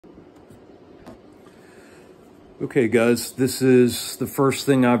Okay, guys, this is the first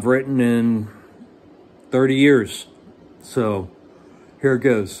thing I've written in 30 years. So, here it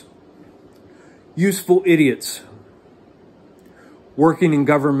goes. Useful idiots. Working in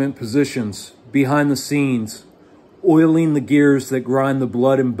government positions, behind the scenes, oiling the gears that grind the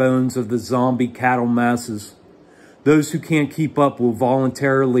blood and bones of the zombie cattle masses. Those who can't keep up will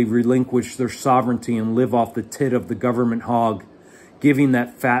voluntarily relinquish their sovereignty and live off the tit of the government hog, giving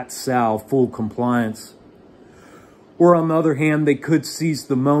that fat sow full compliance. Or on the other hand, they could seize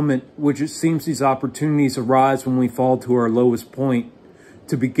the moment, which it seems these opportunities arise when we fall to our lowest point,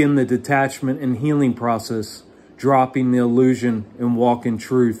 to begin the detachment and healing process, dropping the illusion and walk in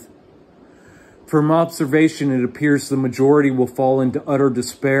truth. From observation, it appears the majority will fall into utter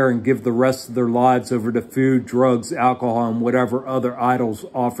despair and give the rest of their lives over to food, drugs, alcohol, and whatever other idols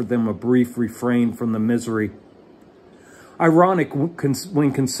offer them a brief refrain from the misery. Ironic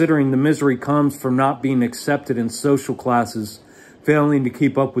when considering the misery comes from not being accepted in social classes, failing to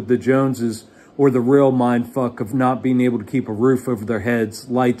keep up with the Joneses, or the real mindfuck of not being able to keep a roof over their heads,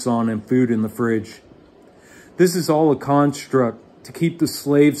 lights on, and food in the fridge. This is all a construct to keep the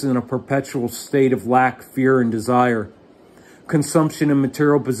slaves in a perpetual state of lack, fear, and desire. Consumption and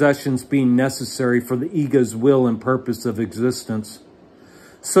material possessions being necessary for the ego's will and purpose of existence.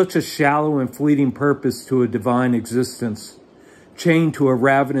 Such a shallow and fleeting purpose to a divine existence, chained to a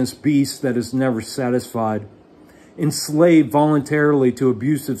ravenous beast that is never satisfied, enslaved voluntarily to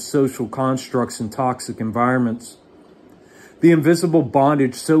abusive social constructs and toxic environments. The invisible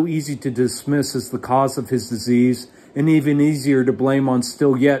bondage so easy to dismiss as the cause of his disease, and even easier to blame on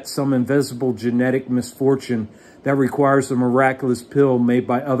still yet some invisible genetic misfortune that requires a miraculous pill made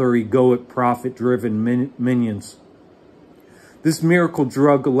by other egoic profit-driven minions. This miracle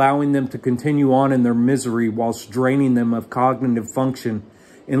drug allowing them to continue on in their misery whilst draining them of cognitive function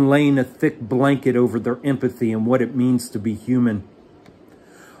and laying a thick blanket over their empathy and what it means to be human.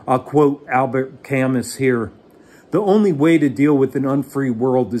 I'll quote Albert Camus here. The only way to deal with an unfree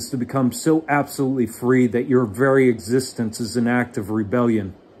world is to become so absolutely free that your very existence is an act of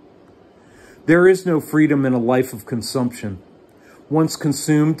rebellion. There is no freedom in a life of consumption. Once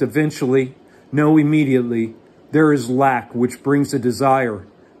consumed, eventually, no immediately, there is lack, which brings a desire,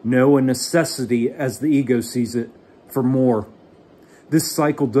 no, a necessity as the ego sees it, for more. This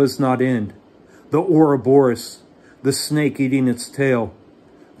cycle does not end. The Ouroboros, the snake eating its tail.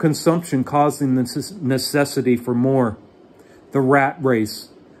 Consumption causing the necessity for more. The rat race,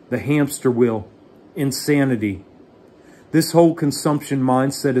 the hamster wheel, insanity. This whole consumption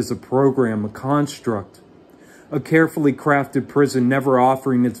mindset is a program, a construct. A carefully crafted prison never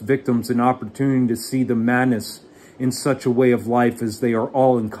offering its victims an opportunity to see the madness in such a way of life as they are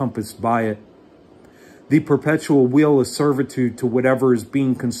all encompassed by it. The perpetual wheel of servitude to whatever is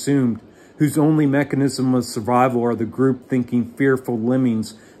being consumed, whose only mechanism of survival are the group-thinking, fearful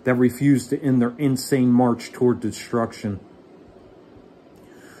lemmings that refuse to end their insane march toward destruction.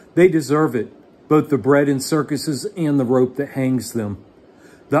 They deserve it, both the bread in circuses and the rope that hangs them.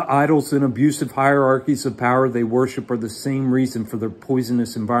 The idols and abusive hierarchies of power they worship are the same reason for their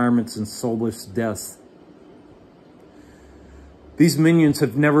poisonous environments and soulless deaths. These minions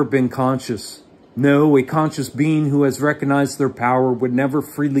have never been conscious. No, a conscious being who has recognized their power would never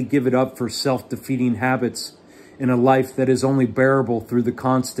freely give it up for self-defeating habits in a life that is only bearable through the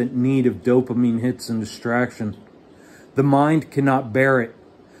constant need of dopamine hits and distraction. The mind cannot bear it.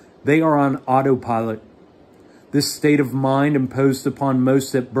 They are on autopilot. This state of mind imposed upon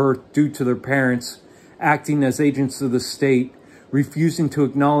most at birth due to their parents, acting as agents of the state, refusing to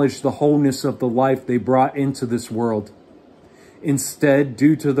acknowledge the wholeness of the life they brought into this world. Instead,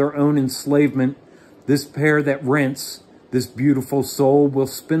 due to their own enslavement, this pair that rents, this beautiful soul, will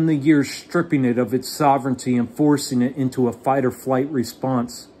spend the years stripping it of its sovereignty and forcing it into a fight-or-flight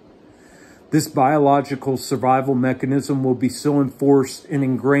response. This biological survival mechanism will be so enforced and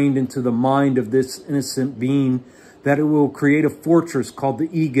ingrained into the mind of this innocent being that it will create a fortress called the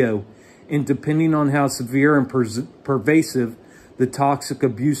ego, and depending on how severe and pervasive the toxic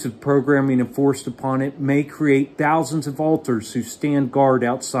abusive programming enforced upon it may create thousands of altars who stand guard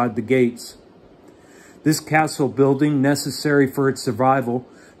outside the gates. This castle building, necessary for its survival,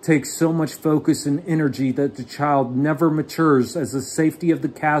 takes so much focus and energy that the child never matures as the safety of the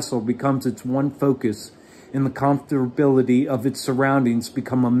castle becomes its one focus and the comfortability of its surroundings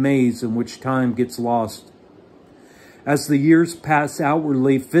become a maze in which time gets lost. As the years pass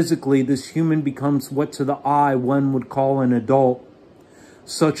outwardly, physically, this human becomes what to the eye one would call an adult.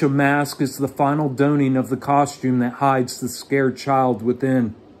 Such a mask is the final donning of the costume that hides the scared child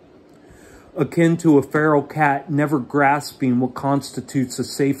within. Akin to a feral cat never grasping what constitutes a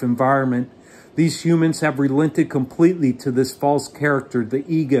safe environment, These humans have relented completely to this false character, the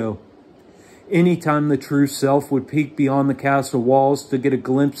ego. Anytime the true self would peek beyond the castle walls to get a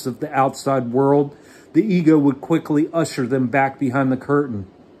glimpse of the outside world, the ego would quickly usher them back behind the curtain.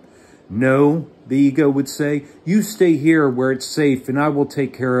 No, the ego would say, you stay here where it's safe and I will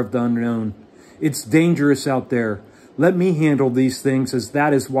take care of the unknown. It's dangerous out there. Let me handle these things, as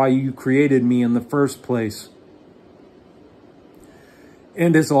that is why you created me in the first place.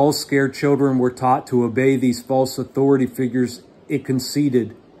 And as all scared children were taught to obey these false authority figures, it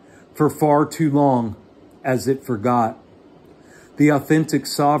conceded for far too long, as it forgot. The authentic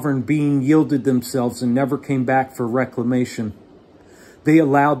sovereign being yielded themselves and never came back for reclamation. They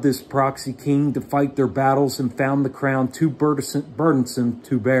allowed this proxy king to fight their battles and found the crown too burdensome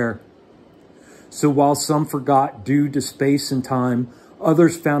to bear. So while some forgot due to space and time,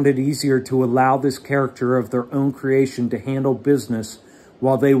 others found it easier to allow this character of their own creation to handle business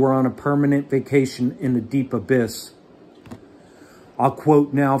while they were on a permanent vacation in a deep abyss. I'll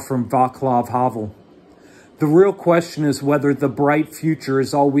quote now from Václav Havel. The real question is whether the bright future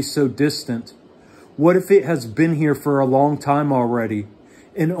is always so distant. What if it has been here for a long time already,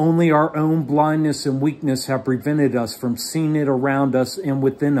 and only our own blindness and weakness have prevented us from seeing it around us and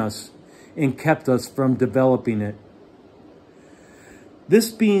within us, and kept us from developing it?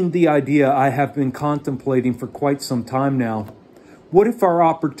 This being the idea I have been contemplating for quite some time now. What if our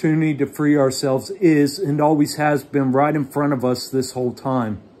opportunity to free ourselves is and always has been right in front of us this whole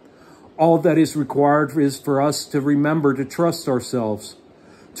time? All that is required is for us to remember to trust ourselves,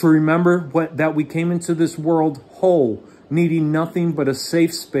 to remember that we came into this world whole, needing nothing but a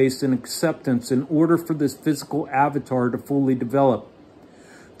safe space and acceptance in order for this physical avatar to fully develop.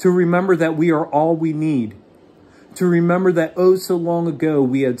 To remember that we are all we need. To remember that oh so long ago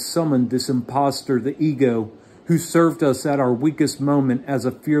we had summoned this imposter, the ego, who served us at our weakest moment as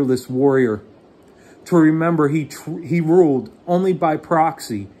a fearless warrior. To remember he ruled only by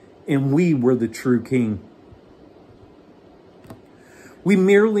proxy, and we were the true king. We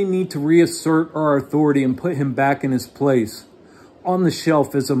merely need to reassert our authority and put him back in his place, on the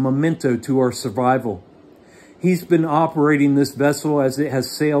shelf as a memento to our survival. He's been operating this vessel as it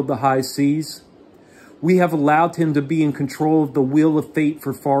has sailed the high seas. We have allowed him to be in control of the wheel of fate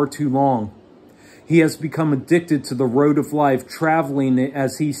for far too long. He has become addicted to the road of life, traveling it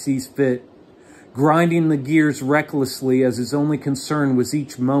as he sees fit, grinding the gears recklessly as his only concern was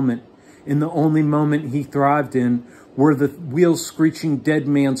each moment, and the only moment he thrived in were the wheels screeching dead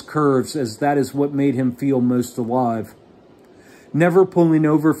man's curves, as that is what made him feel most alive. Never pulling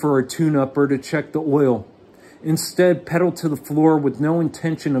over for a tune-up or to check the oil. Instead, pedal to the floor with no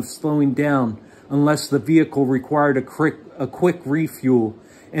intention of slowing down unless the vehicle required a quick refuel,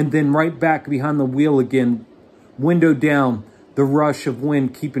 and then right back behind the wheel again, window down, the rush of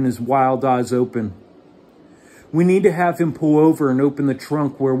wind keeping his wild eyes open. We need to have him pull over and open the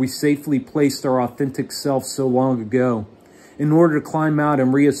trunk where we safely placed our authentic self so long ago, in order to climb out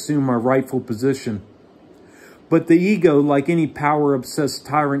and reassume our rightful position. But the ego, like any power-obsessed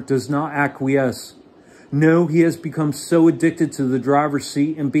tyrant, does not acquiesce. No, he has become so addicted to the driver's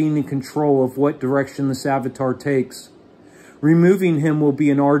seat and being in control of what direction this avatar takes. Removing him will be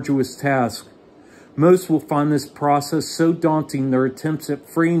an arduous task. Most will find this process so daunting their attempts at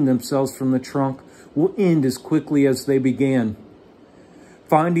freeing themselves from the trunk will end as quickly as they began.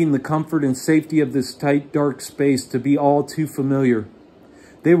 Finding the comfort and safety of this tight, dark space to be all too familiar,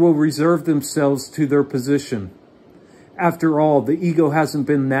 they will reserve themselves to their position. After all, the ego hasn't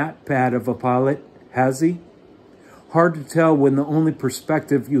been that bad of a pilot, has he? Hard to tell when the only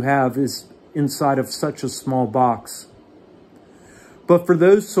perspective you have is inside of such a small box. But for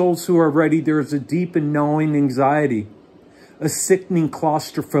those souls who are ready, there is a deep and gnawing anxiety, a sickening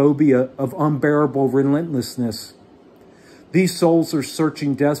claustrophobia of unbearable relentlessness. These souls are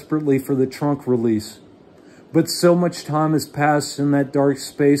searching desperately for the trunk release. But so much time has passed in that dark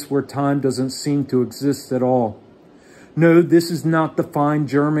space where time doesn't seem to exist at all. No, this is not the fine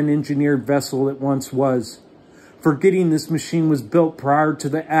German-engineered vessel it once was. Forgetting this machine was built prior to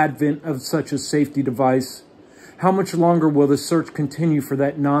the advent of such a safety device. How much longer will the search continue for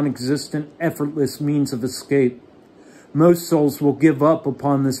that non-existent, effortless means of escape? Most souls will give up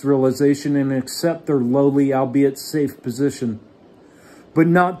upon this realization and accept their lowly, albeit safe position. But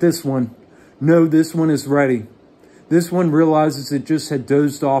not this one. No, this one is ready. This one realizes it just had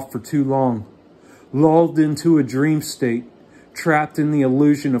dozed off for too long, lulled into a dream state, trapped in the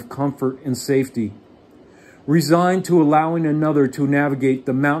illusion of comfort and safety, resigned to allowing another to navigate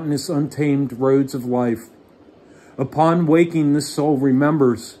the mountainous, untamed roads of life. Upon waking, this soul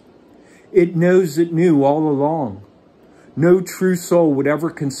remembers. It knows it knew all along. No true soul would ever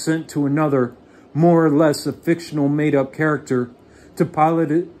consent to another more or less a fictional made-up character, to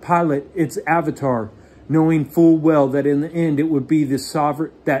pilot its avatar, knowing full well that in the end it would be the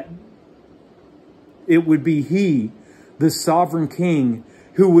sovereign king,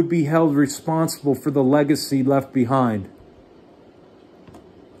 who would be held responsible for the legacy left behind.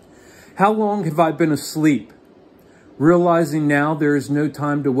 How long have I been asleep? Realizing now there is no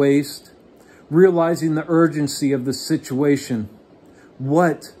time to waste, realizing the urgency of the situation.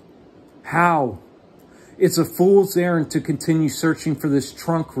 What? How? It's a fool's errand to continue searching for this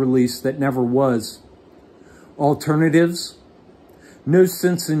trunk release that never was. Alternatives? No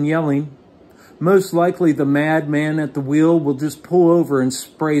sense in yelling. Most likely the madman at the wheel will just pull over and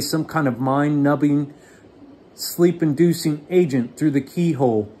spray some kind of mind-numbing, sleep-inducing agent through the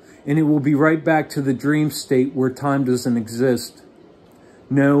keyhole, and it will be right back to the dream state where time doesn't exist.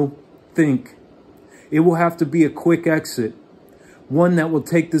 No, think. It will have to be a quick exit, one that will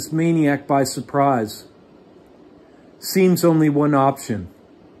take this maniac by surprise. Seems only one option,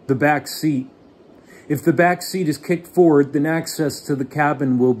 the back seat. If the back seat is kicked forward, then access to the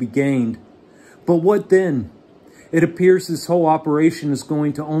cabin will be gained. But what then? It appears this whole operation is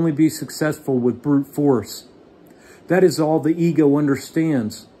going to only be successful with brute force. That is all the ego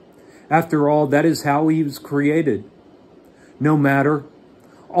understands. After all, that is how he was created. No matter.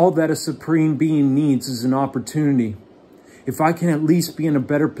 All that a supreme being needs is an opportunity. If I can at least be in a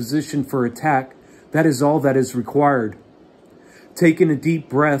better position for attack, that is all that is required. Taking a deep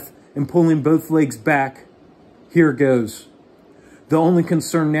breath and pulling both legs back, here goes. The only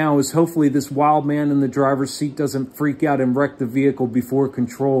concern now is hopefully this wild man in the driver's seat doesn't freak out and wreck the vehicle before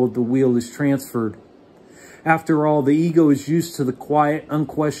control of the wheel is transferred. After all, the ego is used to the quiet,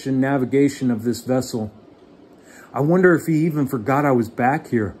 unquestioned navigation of this vessel. I wonder if he even forgot I was back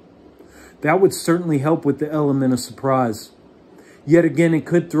here. That would certainly help with the element of surprise. Yet again, it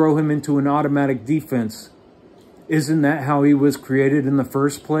could throw him into an automatic defense. Isn't that how he was created in the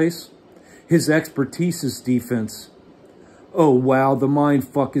first place? His expertise is defense. Oh wow, the mind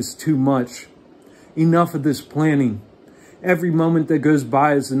fuck is too much. Enough of this planning. Every moment that goes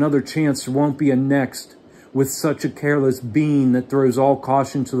by is another chance there won't be a next, with such a careless being that throws all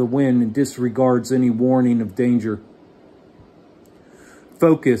caution to the wind and disregards any warning of danger.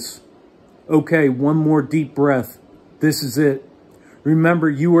 Focus. Okay, one more deep breath. This is it. Remember,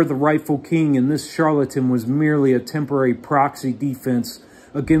 you are the rightful king, and this charlatan was merely a temporary proxy defense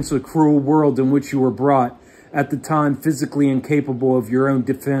against a cruel world in which you were brought, at the time physically incapable of your own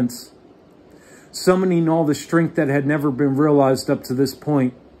defense. Summoning all the strength that had never been realized up to this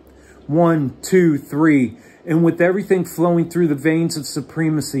point. 1, 2, 3, and with everything flowing through the veins of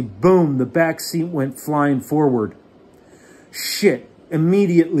supremacy, boom, the back seat went flying forward. Shit,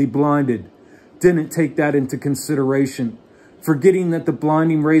 immediately blinded. Didn't take that into consideration, forgetting that the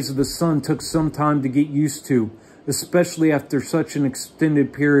blinding rays of the sun took some time to get used to, especially after such an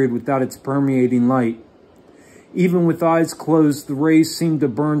extended period without its permeating light. Even with eyes closed, the rays seemed to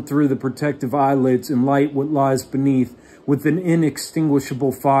burn through the protective eyelids and light what lies beneath with an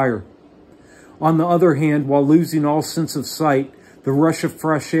inextinguishable fire. On the other hand, while losing all sense of sight, the rush of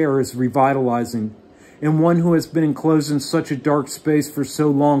fresh air is revitalizing, and one who has been enclosed in such a dark space for so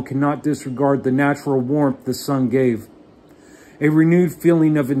long cannot disregard the natural warmth the sun gave. A renewed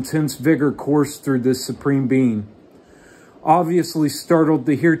feeling of intense vigor coursed through this supreme being. Obviously startled,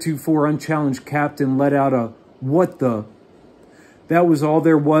 the heretofore unchallenged captain let out a, "What the?" That was all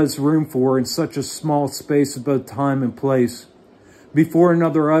there was room for in such a small space of both time and place. Before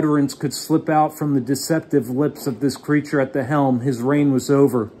another utterance could slip out from the deceptive lips of this creature at the helm, his reign was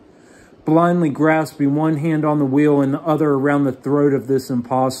over. Blindly grasping one hand on the wheel and the other around the throat of this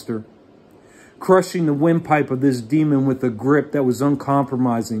impostor. Crushing the windpipe of this demon with a grip that was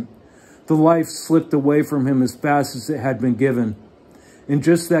uncompromising. The life slipped away from him as fast as it had been given. And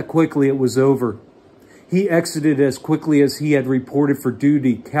just that quickly it was over. He exited as quickly as he had reported for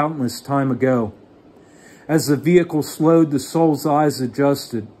duty countless time ago. As the vehicle slowed, the soul's eyes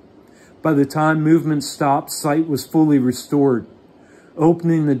adjusted. By the time movement stopped, sight was fully restored.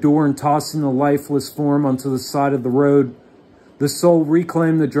 Opening the door and tossing the lifeless form onto the side of the road, the soul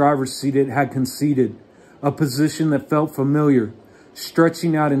reclaimed the driver's seat it had conceded, a position that felt familiar,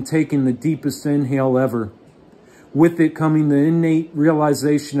 stretching out and taking the deepest inhale ever. With it coming the innate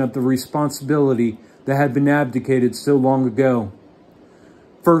realization of the responsibility that had been abdicated so long ago.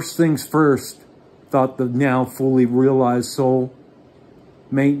 First things first, thought the now fully realized soul.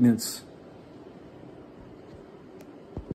 Maintenance.